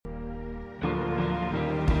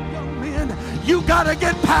You got to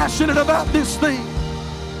get passionate about this thing.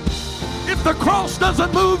 If the cross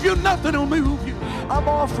doesn't move you, nothing will move you. I'm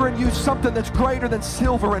offering you something that's greater than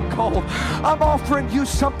silver and gold. I'm offering you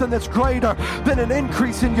something that's greater than an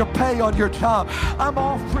increase in your pay on your job. I'm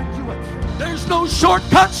offering you There's no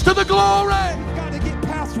shortcuts to the glory. We've got to get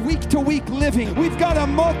past week-to-week living. We've got to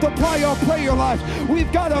multiply our prayer life.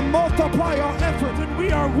 We've got to multiply our effort. When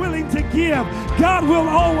we are willing to give, God will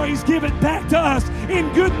always give it back to us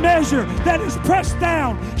in good measure that is pressed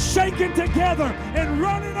down, shaken together, and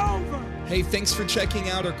running over. Hey, thanks for checking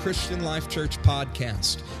out our Christian Life Church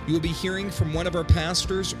podcast. You will be hearing from one of our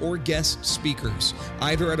pastors or guest speakers,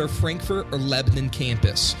 either at our Frankfort or Lebanon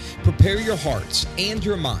campus. Prepare your hearts and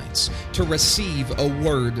your minds to receive a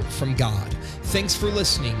word from God. Thanks for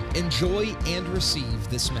listening. Enjoy and receive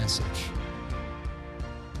this message.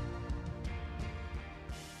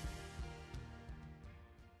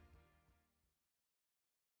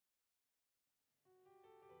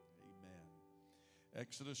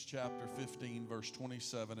 Exodus chapter 15, verse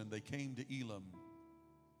 27, and they came to Elim,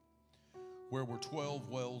 where were 12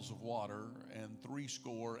 wells of water and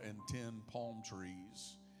 70 palm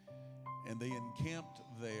trees, and they encamped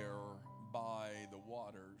there by the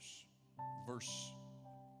waters. Verse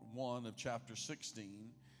 1 of chapter 16,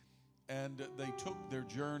 and they took their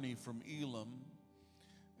journey from Elim,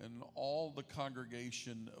 and all the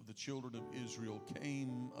congregation of the children of Israel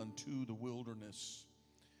came unto the wilderness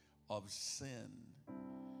of Sin,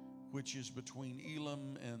 which is between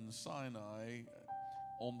Elim and Sinai,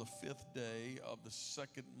 on the 5th day of the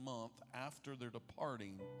 2nd month after their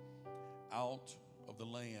departing out of the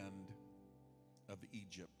land of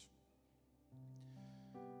Egypt.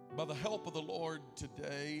 By the help of the Lord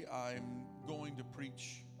today, I'm going to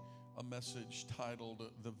preach a message titled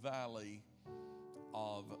The Valley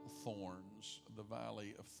of Thorns. The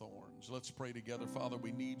Valley of Thorns. Let's pray together. Father,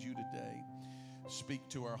 we need you today. Speak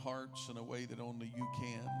to our hearts in a way that only you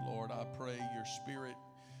can. Lord, I pray your Spirit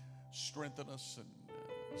strengthen us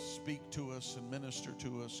and speak to us and minister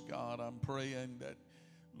to us. God, I'm praying that,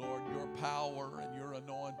 Lord, your power and your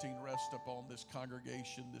anointing rest upon this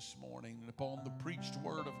congregation this morning and upon the preached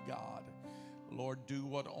word of God. Lord, do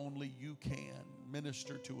what only you can.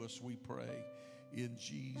 Minister to us, we pray, in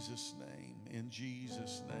Jesus' name. In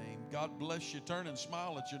Jesus' name. God bless you. Turn and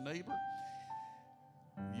smile at your neighbor.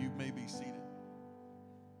 You may be seated.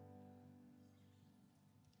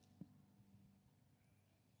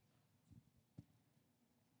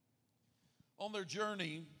 On their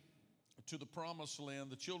journey to the promised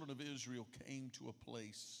land, the children of Israel came to a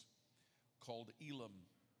place called Elim.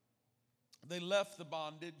 They left the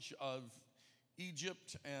bondage of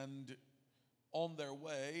Egypt, and on their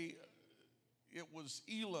way, it was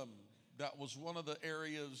Elim that was one of the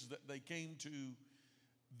areas that they came to,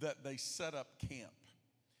 that they set up camp.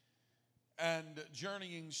 And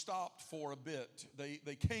journeying stopped for a bit.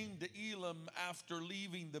 They came to Elim after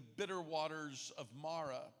leaving the bitter waters of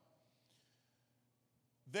Marah.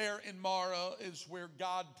 There in Marah is where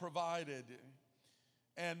God provided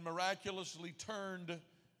and miraculously turned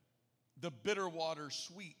the bitter water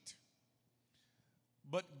sweet.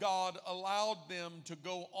 But God allowed them to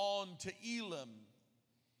go on to Elim.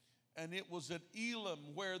 And it was at Elim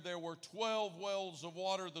where there were 12 wells of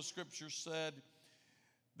water, the scripture said.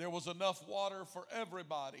 There was enough water for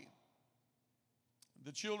everybody.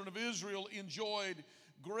 The children of Israel enjoyed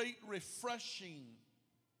great refreshing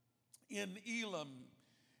in Elim.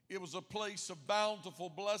 It was a place of bountiful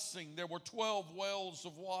blessing. There were 12 wells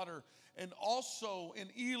of water. And also in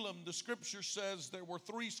Elim, the scripture says there were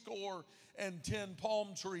 70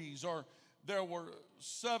 palm trees, or there were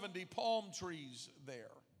 70 palm trees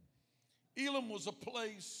there. Elim was a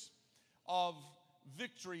place of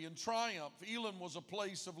victory and triumph. Elim was a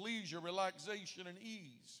place of leisure, relaxation, and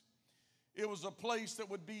ease. It was a place that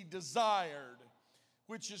would be desired,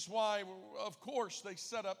 which is why, of course, they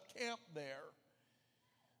set up camp there.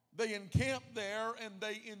 They encamped there and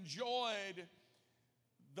they enjoyed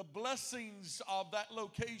the blessings of that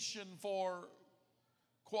location for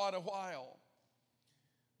quite a while.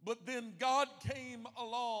 But then God came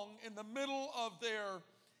along in the middle of their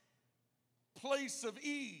place of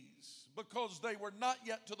ease, because they were not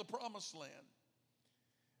yet to the promised land.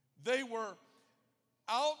 They were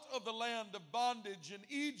out of the land of bondage in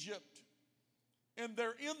Egypt, and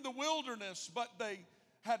they're in the wilderness, but they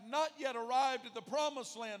had not yet arrived at the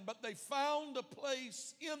promised land, but they found a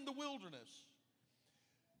place in the wilderness.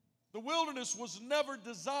 The wilderness was never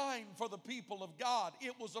designed for the people of God.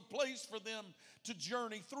 It was a place for them to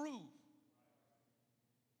journey through.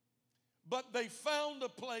 But they found a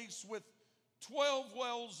place with 12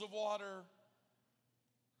 wells of water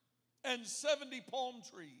and 70 palm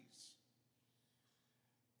trees.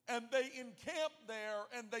 And they encamped there,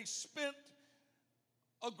 and they spent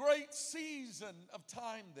a great season of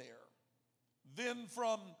time there. Then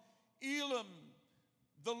from Elim,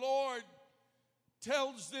 the Lord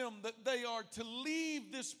tells them that they are to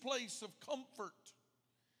leave this place of comfort,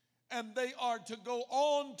 and they are to go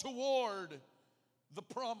on toward the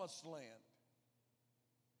promised land.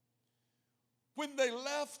 When they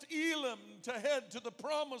left Elim to head to the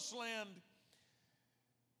promised land,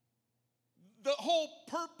 the whole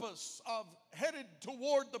purpose of headed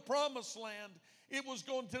toward the promised land, it was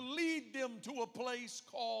going to lead them to a place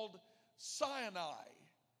called Sinai.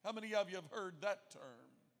 How many of you have heard that term?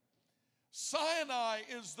 Sinai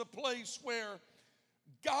is the place where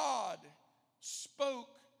God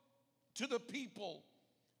spoke to the people,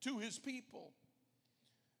 to his people.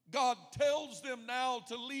 God tells them now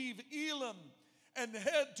to leave Elim and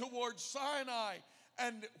head towards Sinai.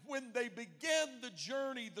 And when they began the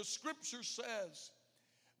journey, the scripture says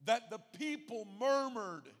that the people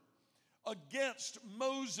murmured against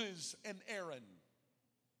Moses and Aaron.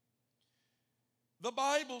 The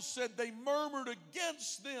Bible said they murmured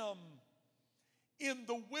against them in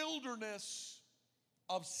the wilderness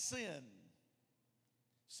of sin.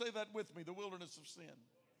 Say that with me, the wilderness of sin.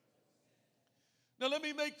 Now let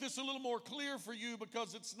me make this a little more clear for you,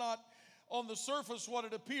 because it's not on the surface what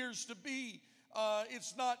it appears to be.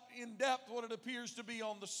 It's not in depth what it appears to be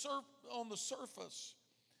on the surface.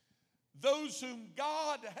 Those whom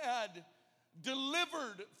God had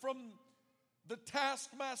delivered from the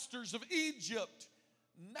taskmasters of Egypt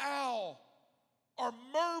now are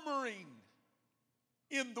murmuring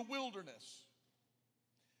in the wilderness,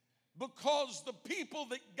 because the people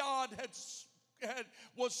that God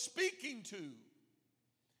was speaking to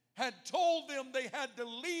had told them they had to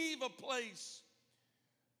leave a place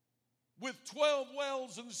with 12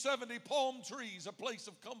 wells and 70 palm trees, a place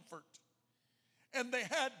of comfort. And they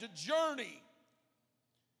had to journey.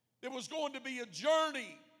 There was going to be a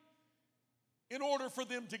journey in order for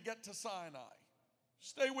them to get to Sinai.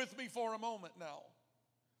 Stay with me for a moment now.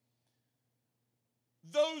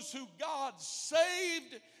 Those who God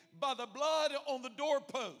saved by the blood on the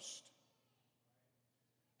doorpost,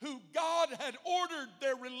 who God had ordered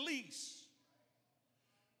their release,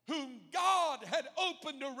 whom God had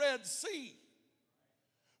opened a Red Sea,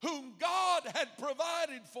 whom God had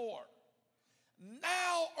provided for,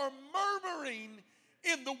 now are murmuring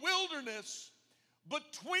in the wilderness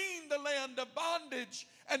between the land of bondage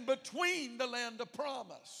and between the land of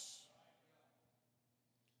promise.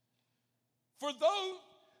 For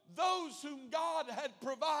those whom God had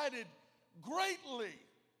provided greatly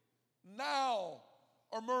now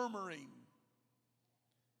are murmuring.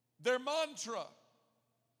 Their mantra,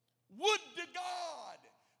 would to God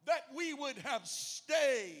that we would have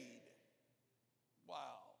stayed. Wow.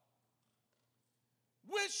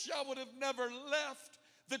 Wish I would have never left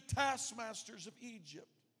the taskmasters of Egypt.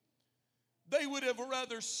 They would have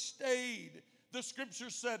rather stayed, the scripture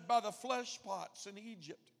said, by the flesh pots in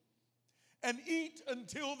Egypt, and eat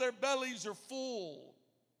until their bellies are full,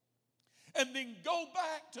 and then go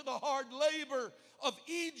back to the hard labor of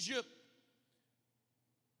Egypt,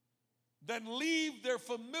 than leave their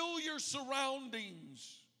familiar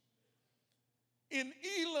surroundings in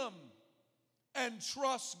Elim and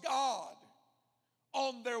trust God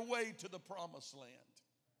on their way to the promised land.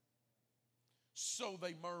 So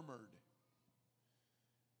they murmured.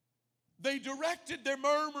 They directed their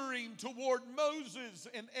murmuring toward Moses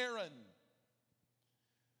and Aaron.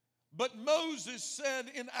 But Moses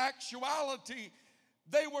said, in actuality,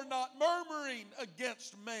 they were not murmuring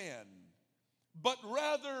against man, but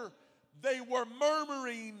rather they were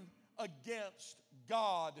murmuring against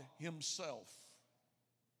God himself.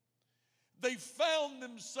 They found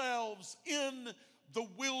themselves in the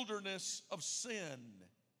wilderness of sin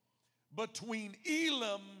between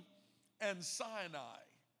Elim and Sinai.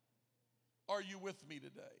 Are you with me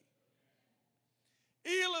today?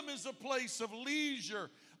 Elim is a place of leisure,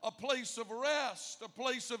 a place of rest, a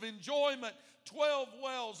place of enjoyment, 12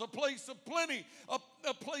 wells, a place of plenty,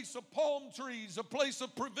 a place of palm trees, a place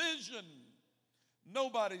of provision.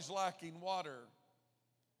 Nobody's lacking water.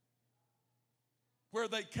 Where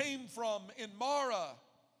they came from in Marah,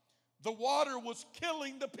 the water was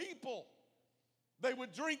killing the people. They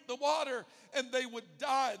would drink the water and they would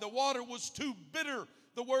die. The water was too bitter.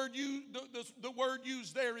 The word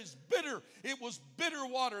used there is bitter. It was bitter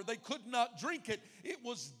water. They could not drink it. It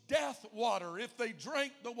was death water. If they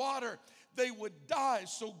drank the water, they would die.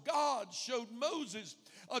 So God showed Moses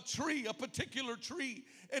a tree, a particular tree,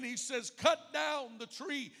 and he says, cut down the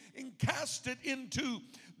tree and cast it into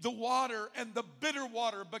the water and the bitter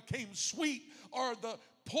water became sweet, or the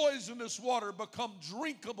poisonous water become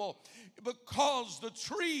drinkable, because the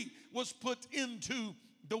tree was put into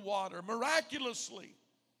the water. Miraculously,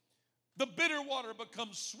 the bitter water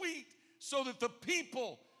becomes sweet so that the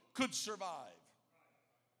people could survive.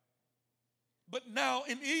 But now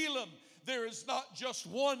in Elim, there is not just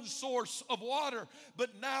one source of water, but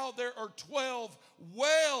now there are 12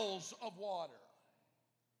 wells of water.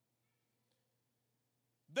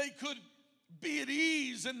 They could be at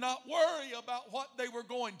ease and not worry about what they were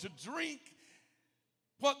going to drink,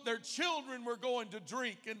 what their children were going to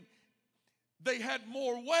drink, and they had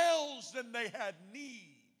more wells than they had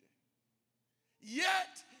need.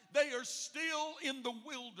 Yet they are still in the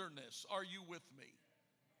wilderness. Are you with me?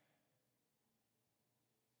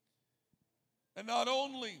 And not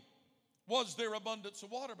only was there abundance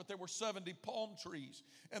of water, but there were 70 palm trees,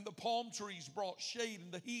 and the palm trees brought shade in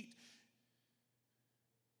the heat,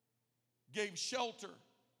 gave shelter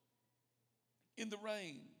in the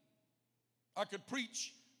rain. I could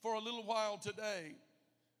preach for a little while today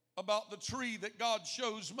about the tree that God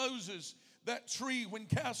shows Moses. That tree, when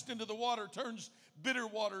cast into the water, turns bitter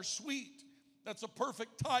water sweet. That's a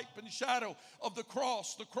perfect type and shadow of the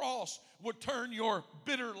cross. The cross would turn your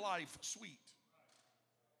bitter life sweet.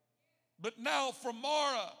 But now from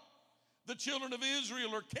Marah, the children of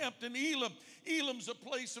Israel are camped in Elim. Elim's a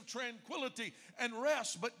place of tranquility and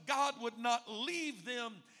rest, but God would not leave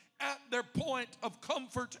them at their point of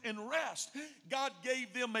comfort and rest. God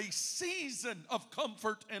gave them a season of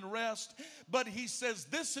comfort and rest, but he says,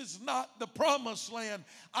 this is not the promised land.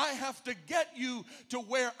 I have to get you to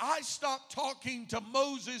where I stop talking to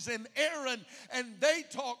Moses and Aaron and they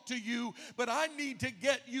talk to you, but I need to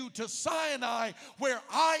get you to Sinai where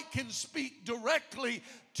I can speak directly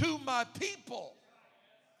to my people.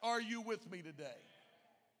 Are you with me today?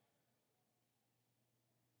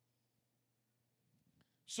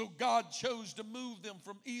 So God chose to move them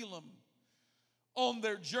from Elim on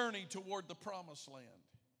their journey toward the promised land.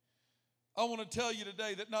 I want to tell you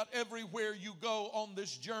today that not everywhere you go on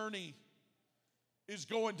this journey is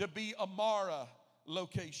going to be a Marah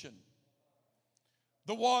location.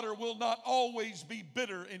 The water will not always be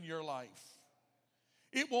bitter in your life.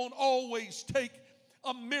 It won't always take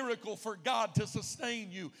a miracle for God to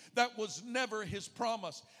sustain you. That was never his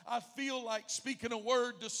promise. I feel like speaking a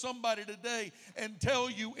word to somebody today and tell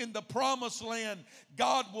you, in the promised land,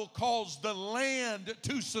 God will cause the land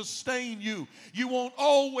to sustain you. You won't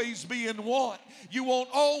always be in want. You won't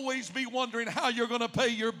always be wondering how you're going to pay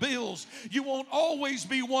your bills. You won't always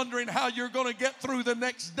be wondering how you're going to get through the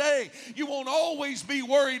next day. You won't always be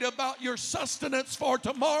worried about your sustenance for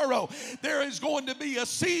tomorrow. There is going to be a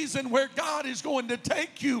season where God is going to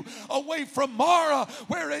take you away from Marah,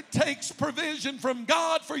 where it takes provision from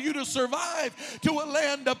God for you to survive, to a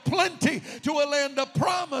land of plenty, to a land of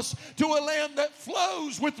promise, to a land that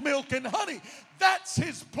flows with milk and honey. That's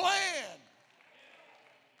his plan.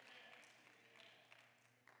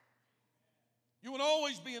 You will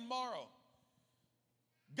always be in Marah.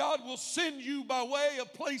 God will send you by way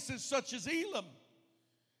of places such as Elim,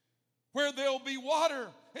 where there'll be water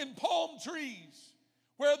and palm trees,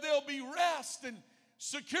 where there'll be rest and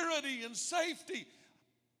security and safety.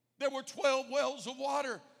 There were 12 wells of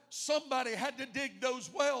water. Somebody had to dig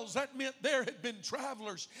those wells. That meant there had been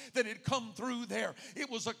travelers that had come through there. It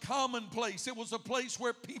was a common place. It was a place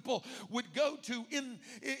where people would go to.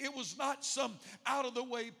 It was not some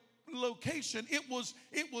out-of-the-way location. It was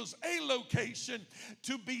a location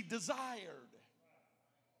to be desired.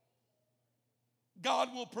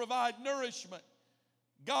 God will provide nourishment.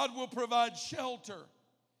 God will provide shelter.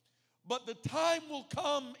 But the time will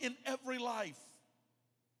come in every life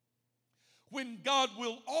when God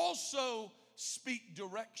will also speak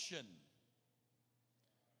direction.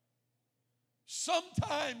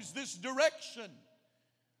 Sometimes this direction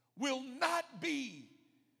will not be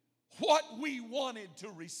what we wanted to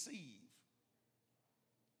receive.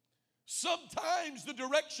 Sometimes the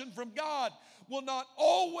direction from God will not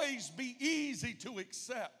always be easy to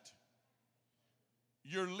accept.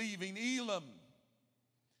 You're leaving Elim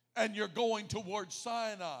and you're going towards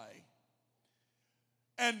Sinai.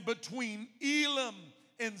 And between Elim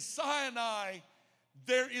and Sinai,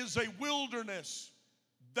 there is a wilderness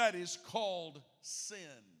that is called sin.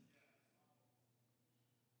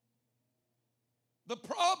 The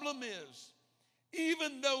problem is,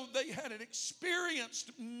 even though they had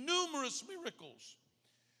experienced numerous miracles,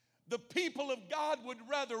 the people of God would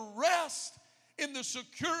rather rest in the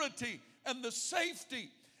security and the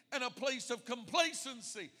safety and a place of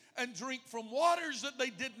complacency and drink from waters that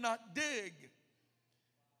they did not dig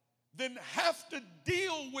than have to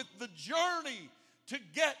deal with the journey to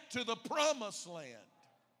get to the promised land.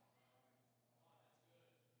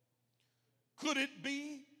 Could it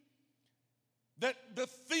be that the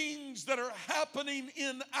things that are happening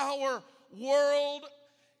in our world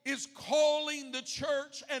is calling the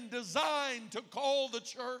church and designed to call the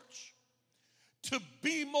church to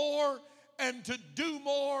be more and to do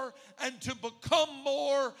more and to become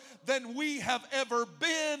more than we have ever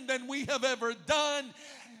been, than we have ever done,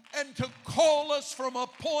 and to call us from a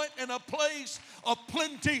point and a place of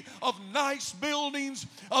plenty of nice buildings,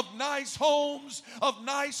 of nice homes, of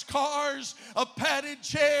nice cars, of padded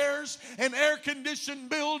chairs and air-conditioned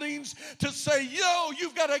buildings, to say, yo,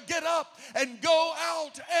 you've got to get up and go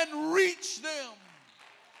out and reach them.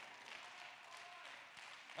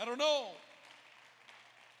 I don't know.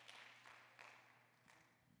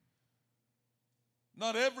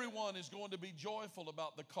 Not everyone is going to be joyful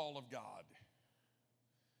about the call of God.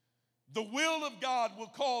 The will of God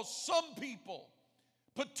will cause some people,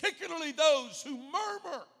 particularly those who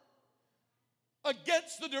murmur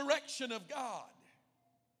against the direction of God,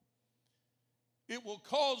 it will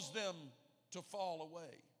cause them to fall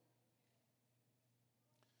away.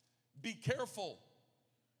 Be careful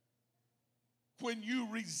when you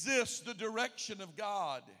resist the direction of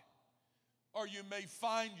God, or you may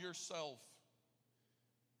find yourself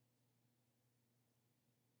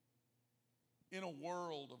in a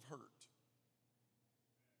world of hurt.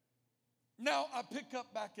 Now, I pick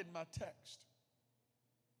up back in my text.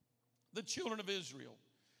 The children of Israel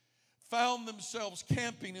found themselves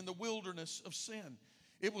camping in the wilderness of Sin.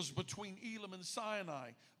 It was between Elim and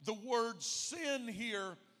Sinai. The word sin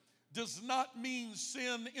here does not mean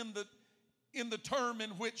sin in the term in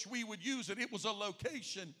which we would use it. It was a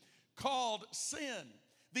location called Sin.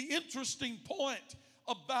 The interesting point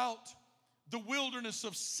about the wilderness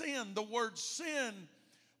of Sin, the word sin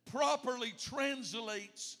properly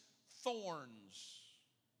translates thorns.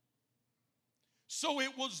 So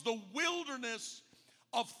it was the wilderness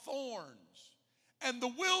of thorns. And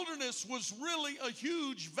the wilderness was really a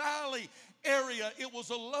huge valley area. It was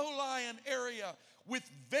a low-lying area with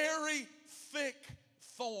very thick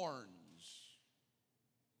thorns.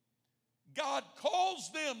 God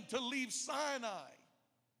calls them to leave Sinai,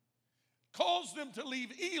 calls them to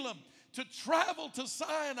leave Elim, to travel to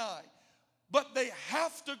Sinai, but they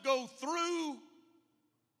have to go through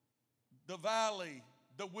the valley,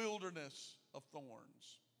 the wilderness of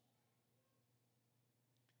thorns.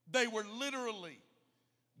 They were literally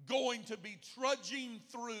going to be trudging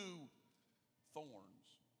through thorns.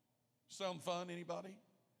 Sound fun, anybody?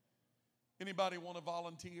 Anybody want to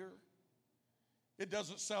volunteer? It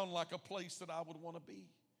doesn't sound like a place that I would want to be.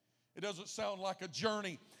 It doesn't sound like a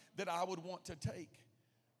journey that I would want to take.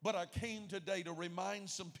 But I came today to remind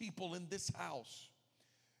some people in this house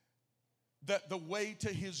that the way to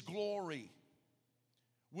His glory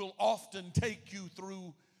will often take you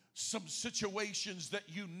through some situations that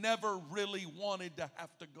you never really wanted to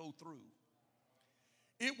have to go through.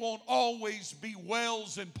 It won't always be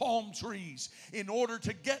wells and palm trees. In order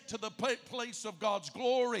to get to the place of God's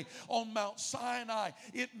glory on Mount Sinai,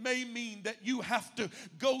 it may mean that you have to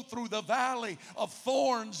go through the valley of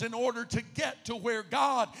thorns in order to get to where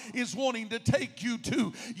God is wanting to take you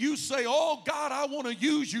to. You say, oh God, I want to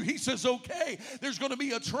use you. He says, okay, there's going to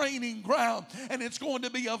be a training ground, and it's going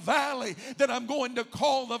to be a valley that I'm going to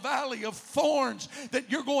call the valley of thorns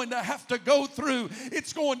that you're going to have to go through.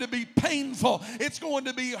 It's going to be painful. It's going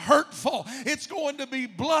to be hurtful. It's going to be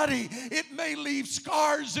bloody. It may leave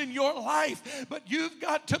scars in your life, but you've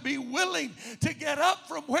got to be willing to get up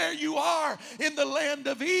from where you are in the land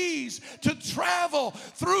of ease, to travel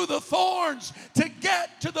through the thorns, to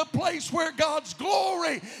get to the place where God's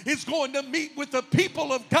glory is going to meet with the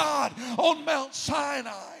people of God on Mount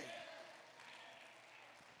Sinai.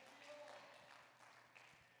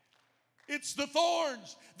 It's the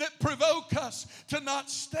thorns that provoke us to not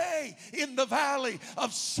stay in the valley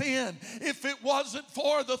of sin. If it wasn't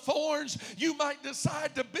for the thorns, you might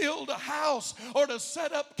decide to build a house or to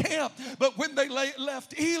set up camp. But when they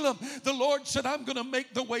left Elim, the Lord said, I'm going to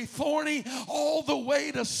make the way thorny all the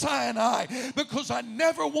way to Sinai, because I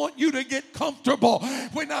never want you to get comfortable.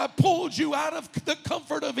 When I pulled you out of the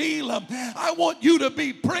comfort of Elim, I want you to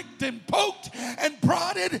be pricked and poked and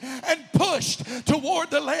prodded and pushed toward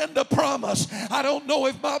the land of promise. I don't know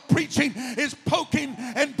if my preaching is poking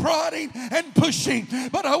and prodding and pushing,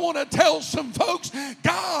 but I want to tell some folks,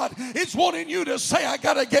 God is wanting you to say, I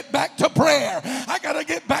got to get back to prayer. I got to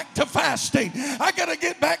get back to fasting. I got to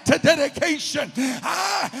get back to dedication.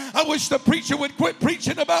 I wish the preacher would quit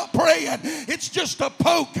preaching about praying. It's just a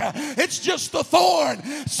poke. It's just a thorn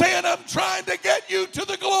saying, I'm trying to get you to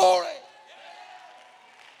the glory.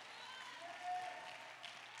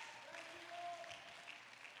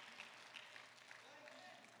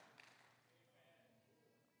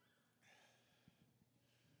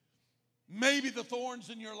 Maybe the thorns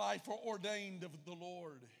in your life are ordained of the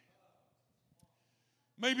Lord.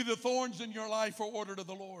 Maybe the thorns in your life are ordered of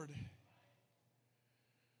the Lord.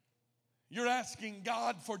 You're asking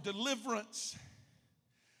God for deliverance.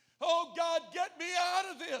 Oh, God, get me out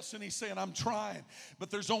of this. And he's saying, I'm trying. But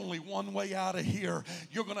there's only one way out of here.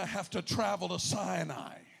 You're going to have to travel to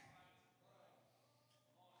Sinai.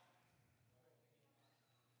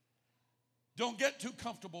 Don't get too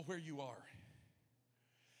comfortable where you are.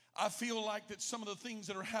 I feel like that some of the things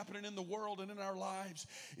that are happening in the world and in our lives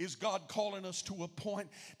is God calling us to a point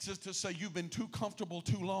to say, you've been too comfortable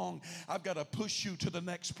too long. I've got to push you to the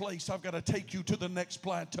next place. I've got to take you to the next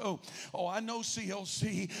plateau. Oh, I know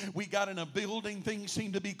CLC, we got in a building, things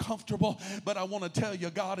seem to be comfortable, but I want to tell you,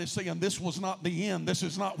 God is saying this was not the end. This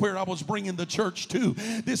is not where I was bringing the church to.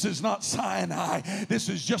 This is not Sinai. This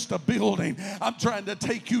is just a building. I'm trying to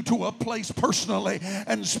take you to a place personally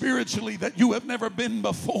and spiritually that you have never been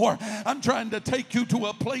before. I'm trying to take you to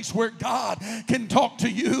a place where God can talk to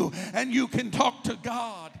you and you can talk to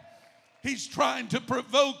God. He's trying to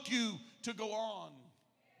provoke you to go on.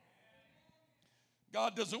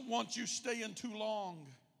 God doesn't want you staying too long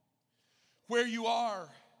where you are,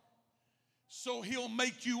 so he'll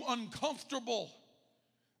make you uncomfortable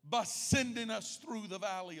by sending us through the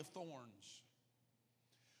valley of thorns.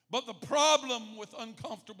 But the problem with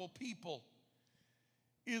uncomfortable people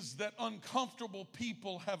is that uncomfortable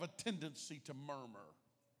people have a tendency to murmur.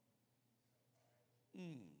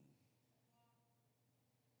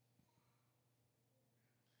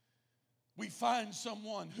 We find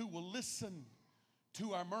someone who will listen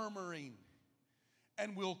to our murmuring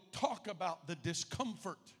and will talk about the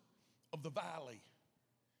discomfort of the valley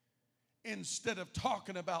instead of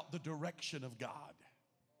talking about the direction of God.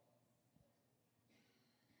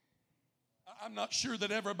 I'm not sure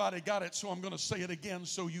that everybody got it, so I'm going to say it again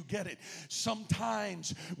so you get it.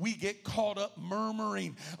 Sometimes we get caught up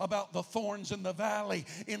murmuring about the thorns in the valley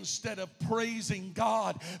instead of praising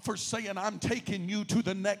God for saying, I'm taking you to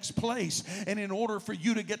the next place. And in order for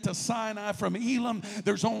you to get to Sinai from Elim,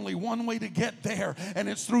 there's only one way to get there, and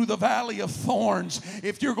it's through the valley of thorns.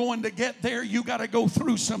 If you're going to get there, you got to go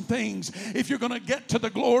through some things. If you're going to get to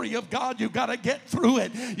the glory of God, you got to get through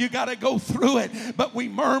it. You got to go through it. But we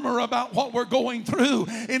murmur about what we're going through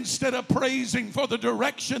instead of praising for the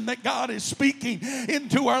direction that God is speaking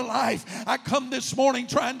into our life. I come this morning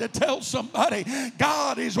trying to tell somebody,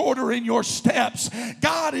 God is ordering your steps.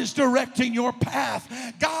 God is directing your path.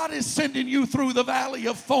 God is sending you through the valley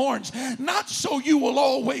of thorns, not so you will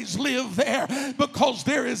always live there, because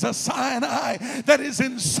there is a Sinai that is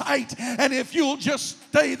in sight, and if you'll just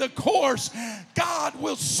stay the course, God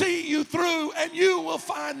will see you through and you will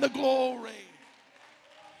find the glory.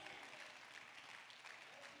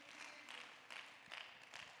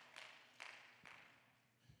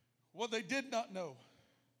 What they did not know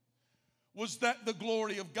was that the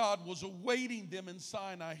glory of God was awaiting them in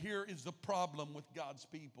Sinai. Here is the problem with God's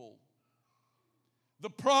people. The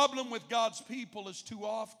problem with God's people is too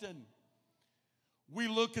often we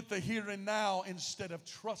look at the here and now instead of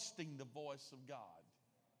trusting the voice of God.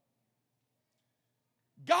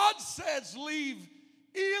 God says, leave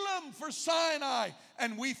Elim for Sinai,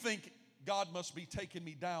 and we think God must be taking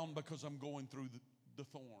me down because I'm going through the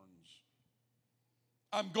thorns.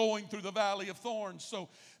 I'm going through the valley of thorns, so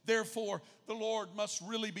therefore the Lord must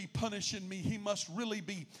really be punishing me. He must really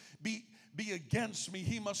be against me.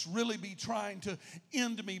 He must really be trying to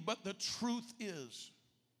end me. But the truth is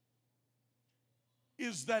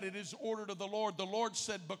that it is ordered of the Lord. The Lord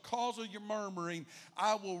said, because of your murmuring,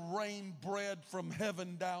 I will rain bread from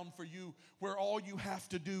heaven down for you, where all you have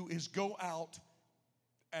to do is go out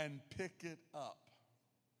and pick it up.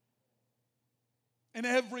 And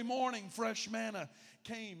every morning, fresh manna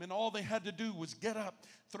came, and all they had to do was get up,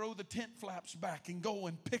 throw the tent flaps back, and go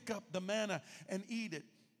and pick up the manna and eat it.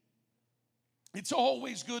 It's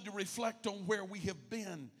always good to reflect on where we have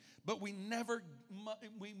been, but we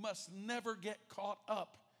must never get caught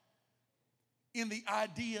up in the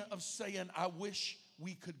idea of saying, I wish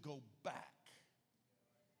we could go back.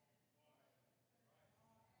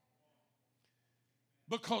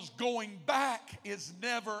 Because going back is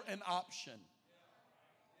never an option.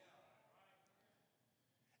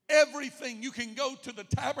 Everything, you can go to the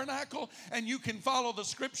tabernacle and you can follow the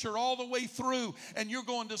scripture all the way through, and you're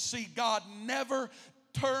going to see God never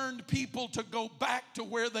turned people to go back to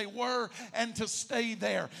where they were and to stay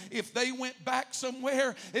there. If they went back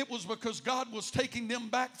somewhere, it was because God was taking them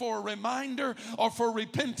back for a reminder or for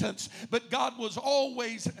repentance. But God was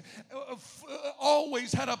always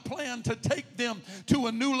had a plan to take them to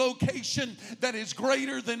a new location that is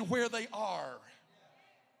greater than where they are.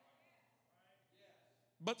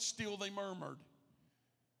 but still they murmured.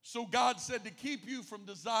 So God said, to keep you from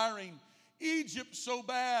desiring Egypt so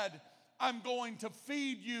bad, I'm going to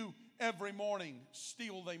feed you every morning.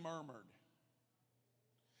 Still they murmured.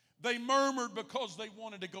 They murmured because they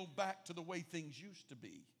wanted to go back to the way things used to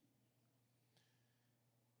be.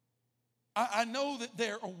 I know that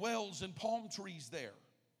there are wells and palm trees there,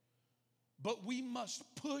 but we must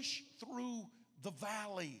push through the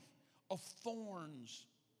valley of thorns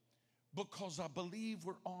because I believe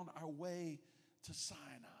we're on our way to Sinai.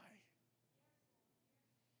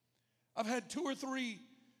 I've had 2 or 3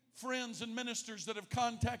 friends and ministers that have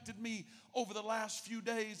contacted me over the last few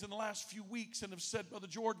days and the last few weeks and have said, Brother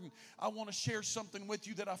Jordan, I want to share something with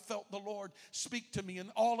you that I felt the Lord speak to me.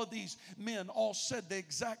 And all of these men all said the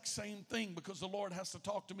exact same thing, because the Lord has to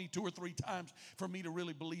talk to me 2 or 3 times for me to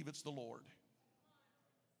really believe it's the Lord.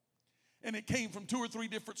 And it came from 2 or 3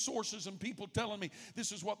 different sources and people telling me,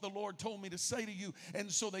 this is what the Lord told me to say to you.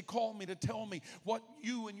 And so they called me to tell me what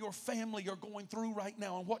you and your family are going through right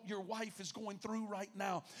now and what your wife is going through right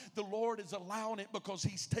now. The Lord is allowing it because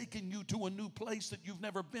He's taking you to a new place that you've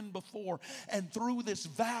never been before. And through this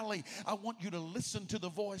valley, I want you to listen to the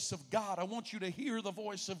voice of God. I want you to hear the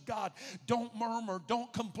voice of God. Don't murmur.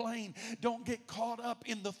 Don't complain. Don't get caught up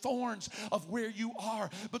in the thorns of where you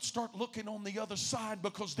are, but start looking on the other side,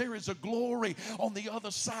 because there is a glory on the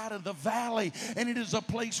other side of the valley, and it is a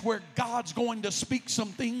place where God's going to speak some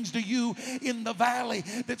things to you in the valley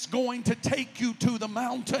that's going to take you to the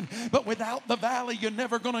mountain. But without the valley, you're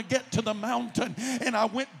never going to get to the mountain. And I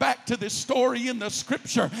went back to this story in the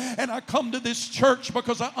scripture, and I come to this church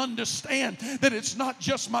because I understand that it's not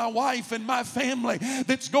just my wife and my family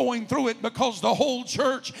that's going through it, because the whole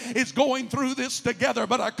church is going through this together.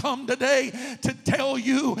 But I come today to tell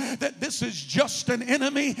you that this is just an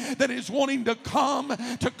enemy that is wanting to come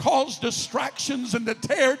to cause distractions and to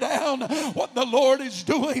tear down what the Lord is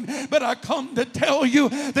doing. But I come to tell you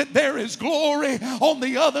that there is glory on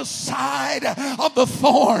the other side of the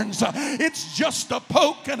thorns. It's just a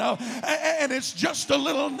poke and it's just a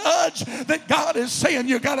little nudge that God is saying,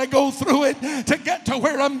 you got to go through it to get to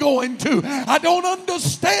where I'm going to. I don't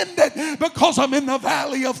understand it because I'm in the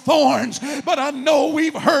valley of thorns, but I know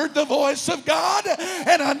we've heard the voice of God,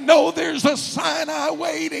 and I know there's a Sinai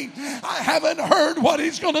waiting. I haven't heard what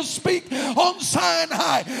He's going to speak on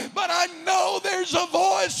Sinai, but I know there's a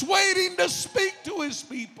voice waiting to speak to His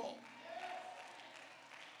people.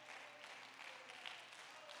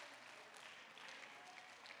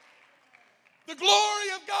 The glory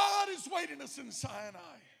of God is waiting us in Sinai.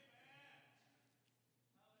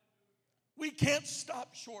 We can't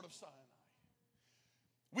stop short of Sinai.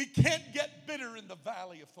 We can't get bitter in the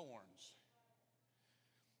valley of thorns.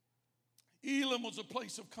 Elim was a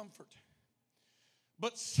place of comfort,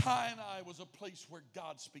 but Sinai was a place where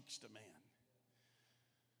God speaks to man.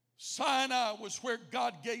 Sinai was where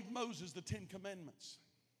God gave Moses the 10 Commandments.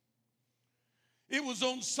 It was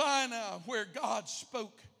on Sinai where God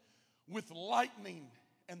spoke with lightning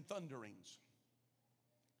and thunderings.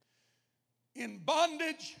 In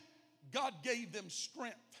bondage, God gave them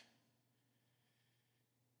strength.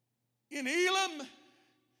 In Elim,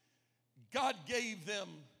 God gave them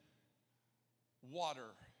water.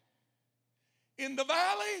 In the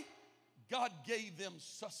valley, God gave them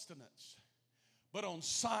sustenance. But on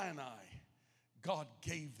Sinai, God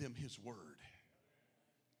gave them His word.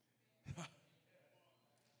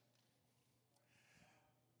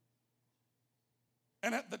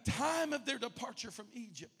 And at the time of their departure from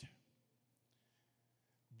Egypt,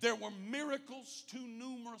 there were miracles too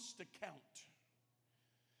numerous to count.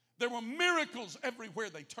 There were miracles everywhere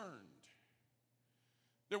they turned.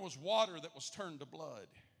 There was water that was turned to blood.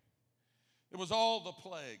 There was all the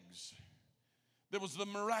plagues. There was the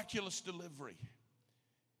miraculous delivery.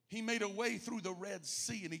 He made a way through the Red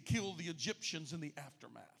Sea, and He killed the Egyptians in the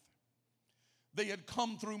aftermath. They had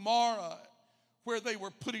come through Marah, where they were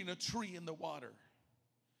putting a tree in the water.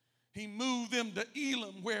 He moved them to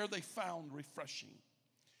Elim, where they found refreshing.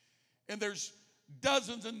 And there's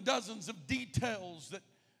dozens and dozens of details that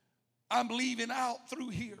I'm leaving out through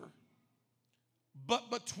here. But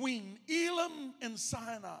between Elim and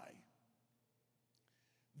Sinai,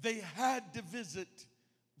 they had to visit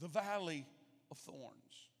the valley of thorns.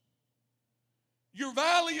 Your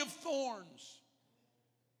valley of thorns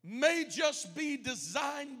may just be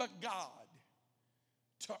designed by God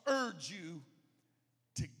to urge you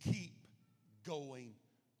to keep going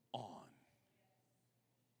on.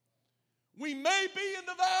 We may be in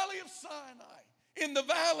the valley of Sinai, in the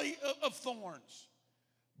valley of thorns,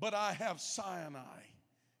 but I have Sinai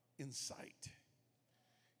in sight.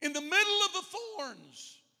 In the middle of the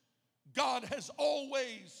thorns, God has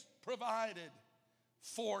always provided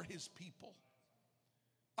for his people.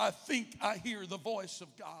 I think I hear the voice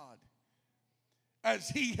of God as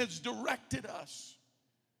he has directed us.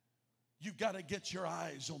 You got to get your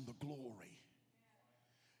eyes on the glory.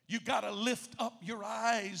 You got to lift up your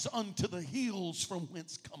eyes unto the hills from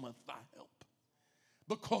whence cometh thy help,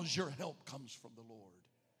 because your help comes from the Lord.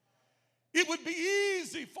 It would be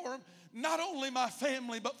easy for not only my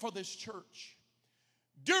family, but for this church,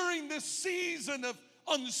 during this season of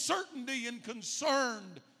uncertainty and concern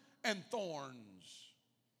and thorns,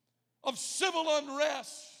 of civil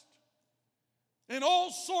unrest and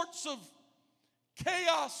all sorts of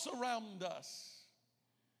chaos around us,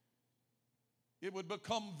 it would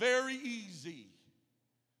become very easy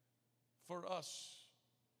for us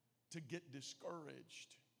to get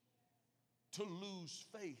discouraged, to lose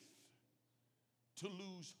faith, to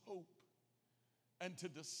lose hope, and to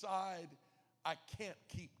decide, I can't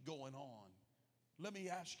keep going on. Let me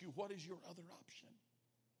ask you, what is your other option?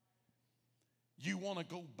 You want to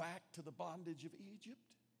go back to the bondage of Egypt?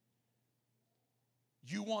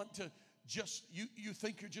 You want to just, you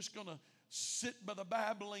think you're just going to sit by the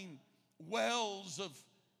babbling wells of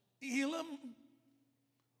Elam?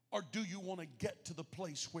 Or do you want to get to the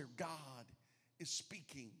place where God is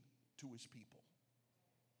speaking to his people?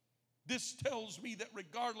 This tells me that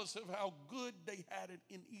regardless of how good they had it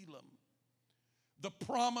in Elam, the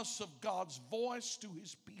promise of God's voice to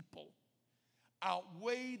his people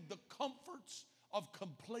outweighed the comforts of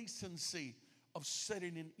complacency of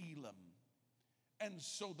sitting in Elam. And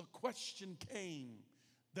so the question came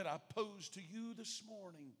that I posed to you this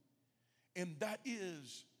morning, and that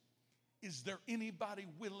is there anybody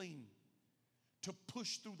willing to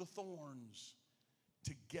push through the thorns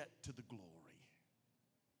to get to the glory?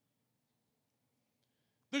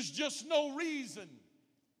 There's just no reason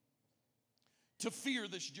to fear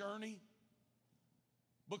this journey,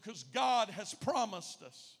 because God has promised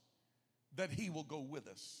us that he will go with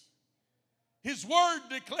us. His word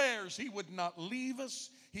declares he would not leave us,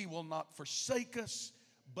 he will not forsake us,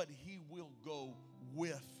 but he will go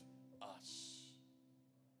with us.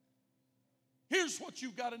 Here's what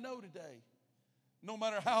you've got to know today. No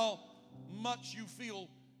matter how much you feel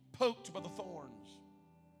poked by the thorns,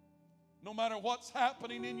 no matter what's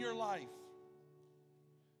happening in your life,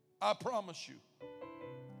 I promise you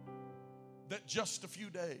that just a few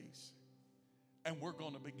days and we're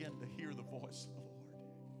going to begin to hear the voice of the Lord.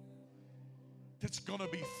 That's going to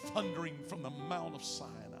be thundering from the Mount of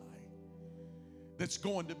Sinai. That's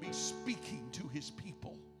going to be speaking to his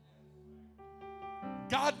people.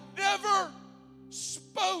 God never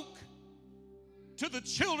spoke to the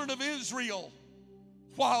children of Israel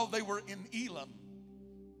while they were in Elam.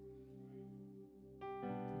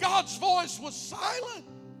 God's voice was silent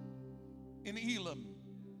in Elam.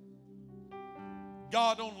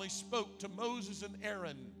 God only spoke to Moses and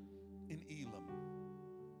Aaron in Elam.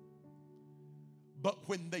 But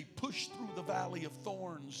when they pushed through the valley of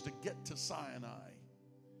thorns to get to Sinai,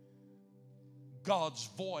 God's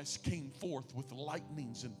voice came forth with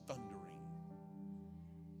lightnings and thundering.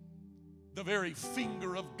 The very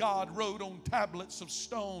finger of God wrote on tablets of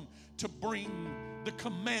stone to bring the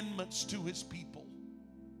commandments to his people.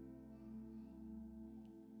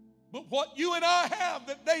 But what you and I have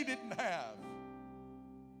that they didn't have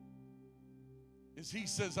is he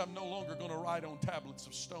says, I'm no longer going to write on tablets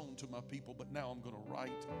of stone to my people, but now I'm going to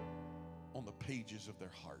write on the pages of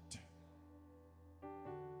their heart.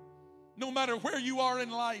 No matter where you are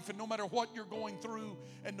in life, and no matter what you're going through,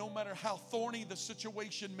 and no matter how thorny the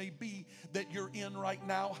situation may be that you're in right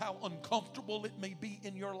now, how uncomfortable it may be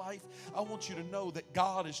in your life, I want you to know that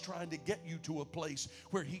God is trying to get you to a place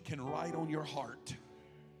where he can write on your heart.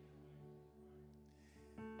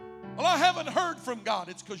 Well, I haven't heard from God.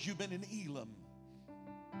 It's because you've been in Elam.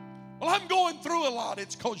 Well, I'm going through a lot.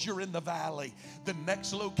 It's because you're in the valley. The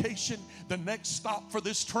next location, the next stop for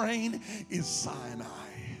this train is Sinai.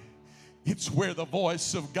 It's where the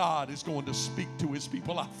voice of God is going to speak to his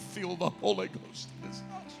people. I feel the Holy Ghost in this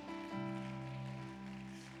house.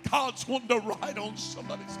 God's wanting to write on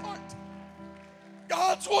somebody's heart.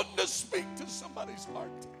 God's wanting to speak to somebody's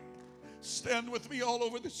heart. Stand with me all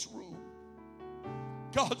over this room.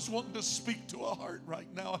 God's wanting to speak to a heart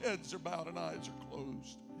right now. Heads are bowed and eyes are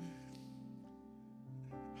closed.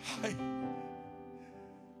 I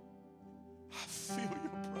feel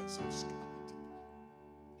your presence, God.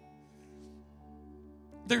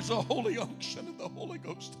 There's a holy unction of the Holy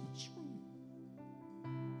Ghost in this room.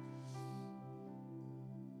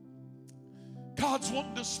 God's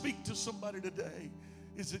wanting to speak to somebody today.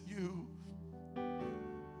 Is it you?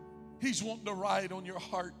 He's wanting to write on your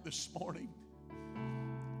heart this morning.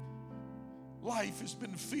 Life has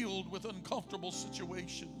been filled with uncomfortable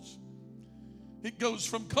situations. It goes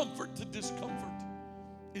from comfort to discomfort.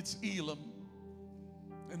 It's Elam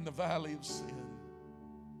in the valley of sin.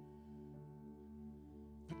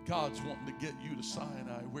 But God's wanting to get you to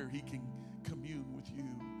Sinai where He can commune with you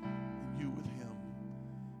and you with Him.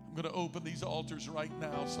 I'm going to open these altars right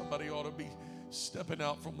now. Somebody ought to be stepping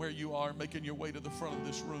out from where you are, making your way to the front of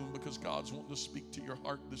this room, because God's wanting to speak to your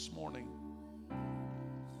heart this morning.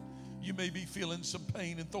 You may be feeling some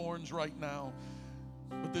pain and thorns right now,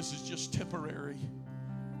 but this is just temporary.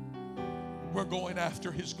 We're going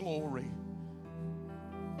after His glory.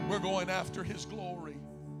 We're going after His glory.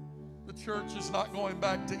 The church is not going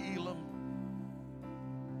back to Elam.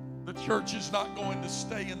 The church is not going to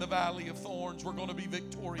stay in the valley of thorns. We're going to be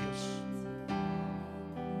victorious.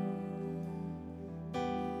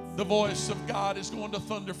 The voice of God is going to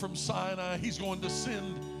thunder from Sinai. He's going to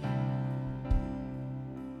send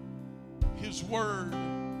His word.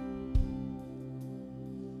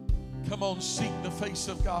 Come on, seek the face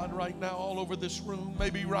of God right now all over this room.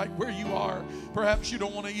 Maybe right where you are. Perhaps you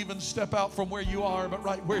don't want to even step out from where you are, but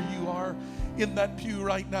right where you are in that pew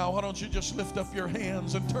right now, why don't you just lift up your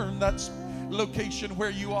hands and turn that location where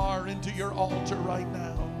you are into your altar right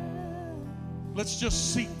now. Let's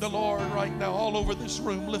just seek the Lord right now all over this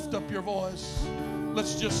room. Lift up your voice.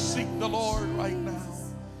 Let's just seek the Lord right now.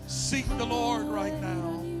 Seek the Lord right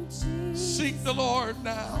now. Seek the Lord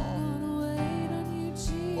now.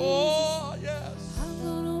 Oh, yes. I'm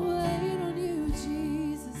gonna wait on you,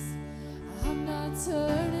 Jesus. I'm not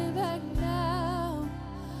turning back now.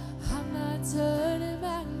 I'm not turning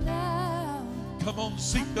back now. Come on,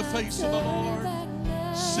 seek the face of the Lord.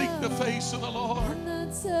 Seek the face of the Lord. I'm not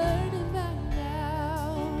turning back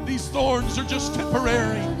now. These thorns are just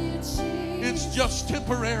temporary. On you, Jesus. It's just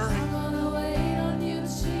temporary. I'm gonna wait on you,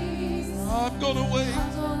 Jesus. I'm gonna wait.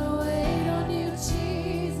 I'm gonna wait on you,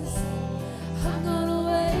 Jesus. I'm gonna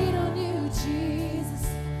wait on you, Jesus.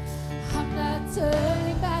 I'm not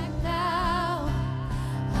turning back now.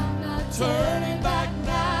 I'm not turning back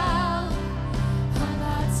now. I'm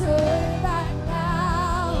not turning back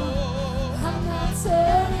now. I'm not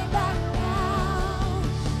turning back now.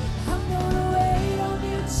 I'm gonna wait on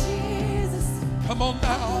you, Jesus. Come on I'm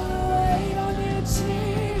now. gonna wait on you,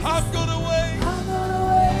 Jesus. I'm gonna wait. I'm gonna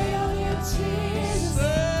wait on you, Jesus.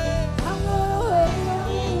 Say, I'm gonna wait on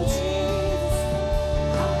you, Jesus.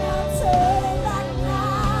 I'm not turning back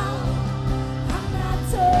now. I'm not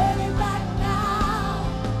turning back now.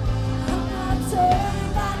 I'm not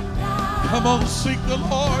turning back now. come on, seek the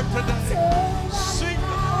Lord today. Turning back Seek the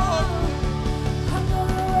now. Lord. I'm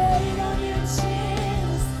gonna wait on you,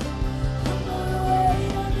 Jesus. I'm gonna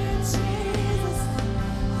wait on you, Jesus.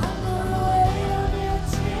 I'm gonna wait on you,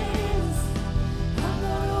 Jesus. I'm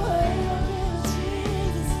gonna wait on you,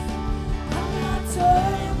 Jesus. I'm not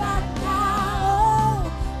turning back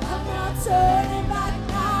now. I'm not turning back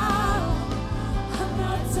now. I'm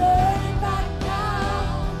not turning back now.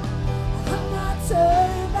 I'm not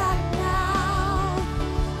turning back now.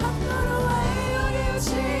 I'm gonna wait on you,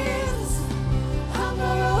 Jesus. I'm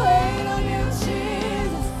gonna wait on you,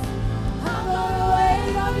 Jesus. I'm gonna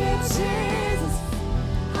wait on you, Jesus.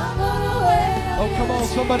 I'm gonna wait on Oh, you, come on,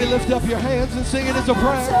 somebody Jesus. lift up your hands and sing it as a I'm not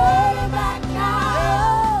prayer. turning back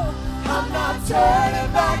now. I'm not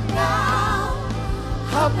turning back now.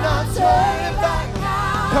 I'm not turning back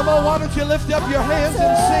now. Come on, why don't you lift up your hands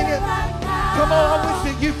and sing it? Come on, I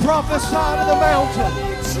wish that you prophesied to the mountain.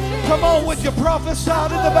 Come on, would you prophesy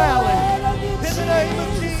to the valley? In the name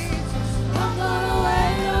of Jesus. I'm gonna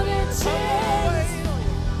wait on you, Jesus.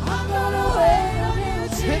 I'm gonna wait on you,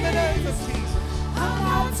 Jesus. In the name of Jesus. I'm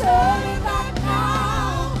not turning back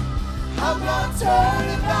now. I'm not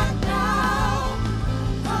turning back now.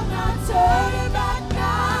 I'm not turning back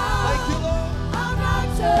now. Thank you, Lord. I'm not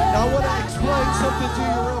turning Now I want to back explain now. something to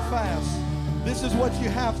you real fast. This is what you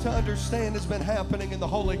have to understand has been happening in the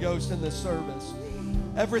Holy Ghost in this service.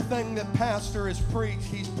 Everything that Pastor has preached,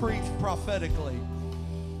 he's preached prophetically.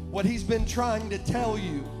 What he's been trying to tell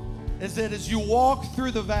you is that as you walk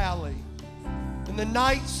through the valley and the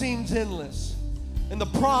night seems endless and the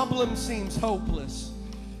problem seems hopeless,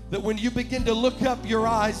 that when you begin to look up your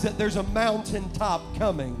eyes that there's a mountaintop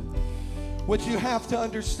coming. What you have to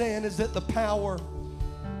understand is that the power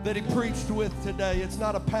that he preached with today, it's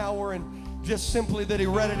not a power and just simply that he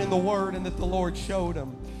read it in the Word and that the Lord showed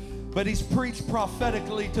him. But he's preached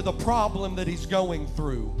prophetically to the problem that he's going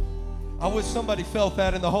through. I wish somebody felt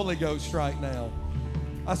that in the Holy Ghost right now.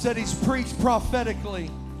 I said he's preached prophetically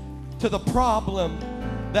to the problem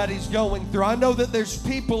that he's going through. I know that there's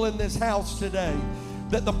people in this house today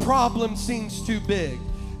that the problem seems too big.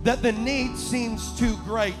 that the need seems too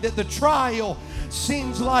great, that the trial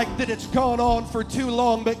seems like that it's gone on for too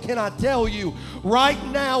long. But can I tell you right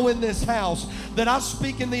now in this house that I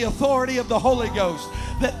speak in the authority of the Holy Ghost,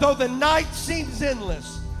 that though the night seems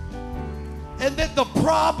endless and that the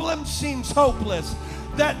problem seems hopeless,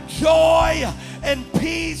 that joy and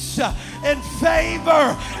peace and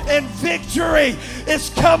favor and victory is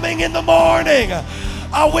coming in the morning.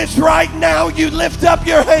 I wish right now you lift up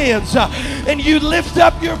your hands and you lift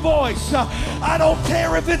up your voice. I don't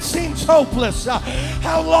care if it seems hopeless,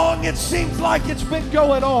 how long it seems like it's been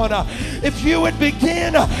going on. If you would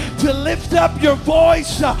begin to lift up your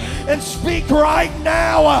voice and speak right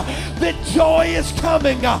now that joy is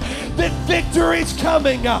coming, that victory's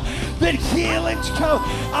coming, that healing's coming.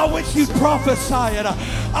 I wish you'd prophesy it.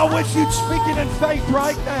 I wish you'd speak it in faith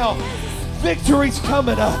right now. Victory's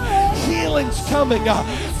coming, healing's coming,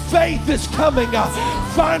 faith is coming,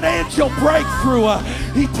 financial breakthrough.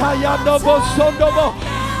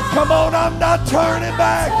 Come on, I'm not turning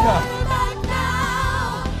back.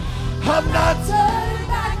 I'm not.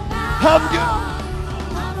 I'm good.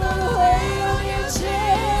 I'm gonna wait on you,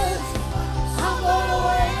 Jesus. I'm gonna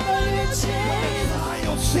wait on you, Jesus.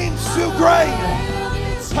 Trial seems too great.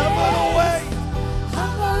 I'm gonna wait.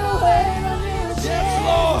 I'm gonna wait on you, Jesus. Yes,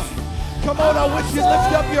 Lord. Come on, I wish you'd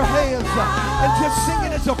lift up your hands and just sing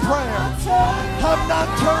it as a prayer. I'm not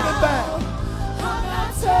turning back. I'm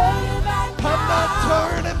not turning back. I'm not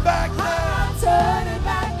turning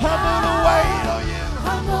back now. I'm gonna wait on you.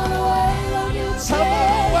 I'm gonna wait on you, Jesus. I'm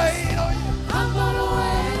gonna wait on you. I'm gonna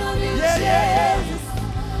wait on you, Yeah. Jesus.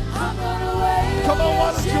 I'm gonna wait Come on,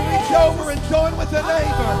 why don't you reach over and join with a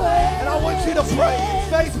neighbor? And I want you to pray in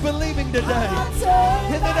faith, believing today.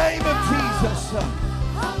 In the name of Jesus.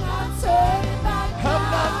 I'm not turning back. I'm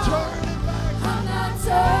not turning back. I'm not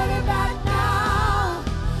turning back now.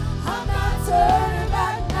 I'm not turning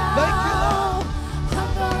back now. Thank you, Lord.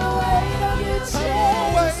 I'm gonna wait on you, Jesus. I'm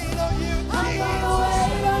gonna wait on you, I'm gonna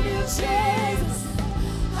wait on you, Jesus.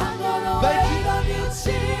 I'm gonna Thank you. wait on you,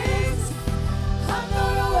 Jesus. I'm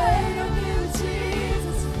gonna wait on you,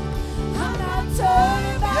 Jesus. I'm not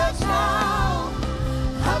turning back Yes, Lord. now.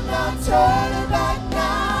 I'm not turning back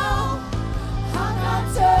now. I'm not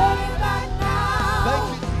turning back now. Thank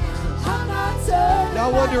you, Jesus. I'm not turning Now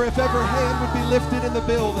I wonder back if every hand now. would be lifted in the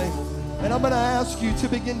building. And I'm going to ask you to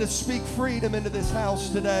begin to speak freedom into this house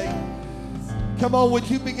today. Come on, would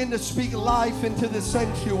you begin to speak life into this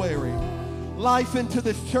sanctuary? Life into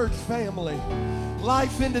this church family.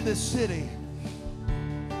 Life into this city.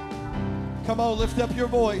 Come on, lift up your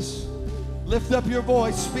voice. Lift up your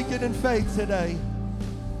voice. Speak it in faith today.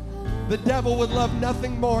 The devil would love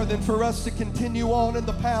nothing more than for us to continue on in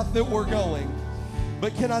the path that we're going.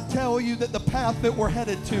 But can I tell you that the path that we're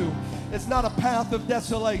headed to is not a path of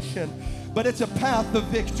desolation, but it's a path of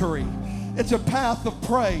victory. It's a path of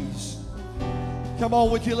praise. Come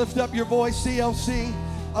on, would you lift up your voice, CLC?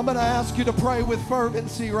 I'm going to ask you to pray with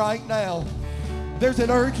fervency right now. There's an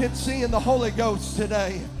urgency in the Holy Ghost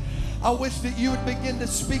today. I wish that you would begin to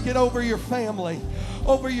speak it over your family,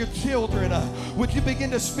 over your children. Would you begin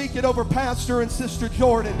to speak it over Pastor and Sister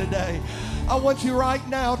Jordan today? I want you right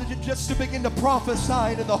now to begin to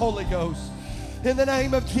prophesy it in the Holy Ghost. In the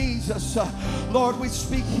name of Jesus, Lord, we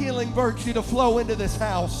speak healing virtue to flow into this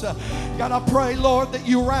house. God, I pray, Lord, that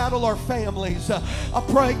you rattle our families. I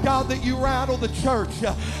pray, God, that you rattle the church.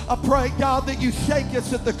 I pray, God, that you shake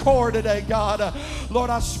us at the core today, God. Lord,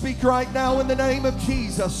 I speak right now in the name of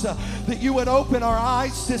Jesus that you would open our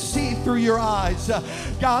eyes to see through your eyes.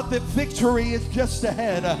 God, that victory is just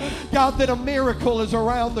ahead. God, that a miracle is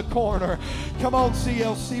around the corner. Come on,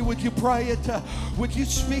 CLC, would you pray it? Would you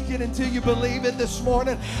speak it until you believe it this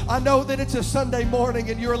morning? I know that it's a Sunday morning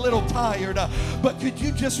and you're a little tired, but could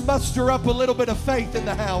you just muster up a little bit of faith in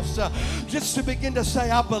the house just to begin to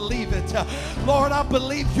say, I believe it. Lord, I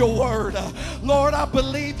believe your word. Lord, I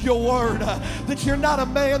believe your word, that you're not a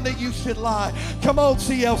man that you should lie. Come on,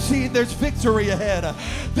 CLC, there's victory ahead.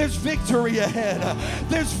 There's victory ahead.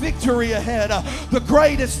 There's victory ahead. The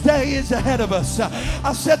greatest day is ahead of us.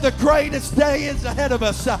 I said the greatest day is ahead of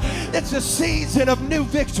us. It's a season of new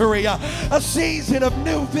victory, a season of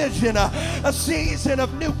new vision, a season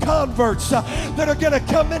of new converts that are going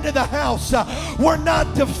to come into the house. We're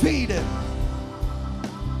not defeated.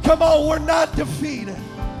 Come on, we're not defeated.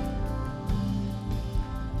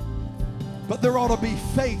 But there ought to be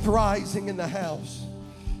faith rising in the house.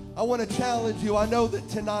 I want to challenge you. I know that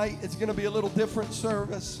tonight it's going to be a little different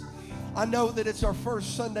service. I know that it's our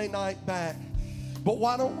first Sunday night back. But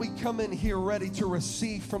why don't we come in here ready to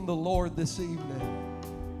receive from the Lord this evening?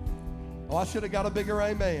 Oh, I should have got a bigger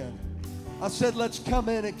amen. I said let's come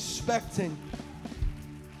in expecting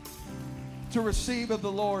to receive of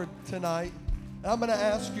the Lord tonight. I'm going to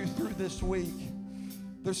ask you through this week,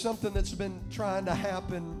 there's something that's been trying to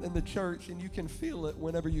happen in the church, and you can feel it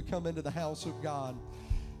whenever you come into the house of God,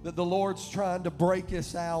 that the Lord's trying to break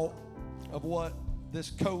us out of what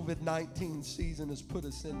this COVID-19 season has put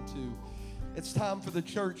us into. It's time for the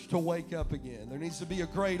church to wake up again. There needs to be a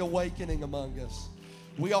great awakening among us.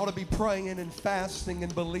 We ought to be praying and fasting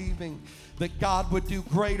and believing that God would do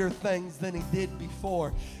greater things than he did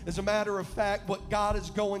before. As a matter of fact, what God is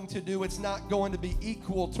going to do, it's not going to be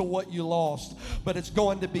equal to what you lost, but it's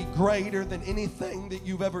going to be greater than anything that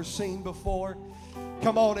you've ever seen before.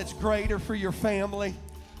 Come on, it's greater for your family,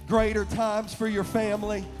 greater times for your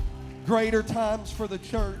family, greater times for the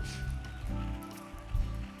church.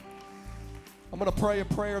 I'm going to pray a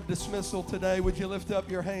prayer of dismissal today. Would you lift up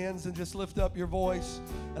your hands and just lift up your voice?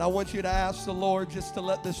 And I want you to ask the Lord just to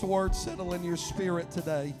let this word settle in your spirit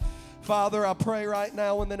today. Father, I pray right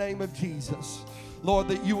now in the name of Jesus, Lord,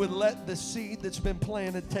 that you would let the seed that's been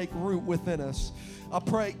planted take root within us. I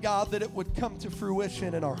pray, God, that it would come to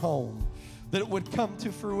fruition in our home, that it would come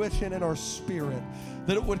to fruition in our spirit,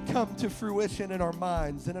 that it would come to fruition in our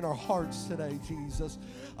minds and in our hearts today, Jesus.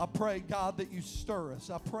 I pray, God, that you stir us.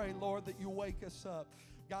 I pray, Lord, that you wake us up.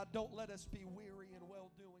 God, don't let us be weary.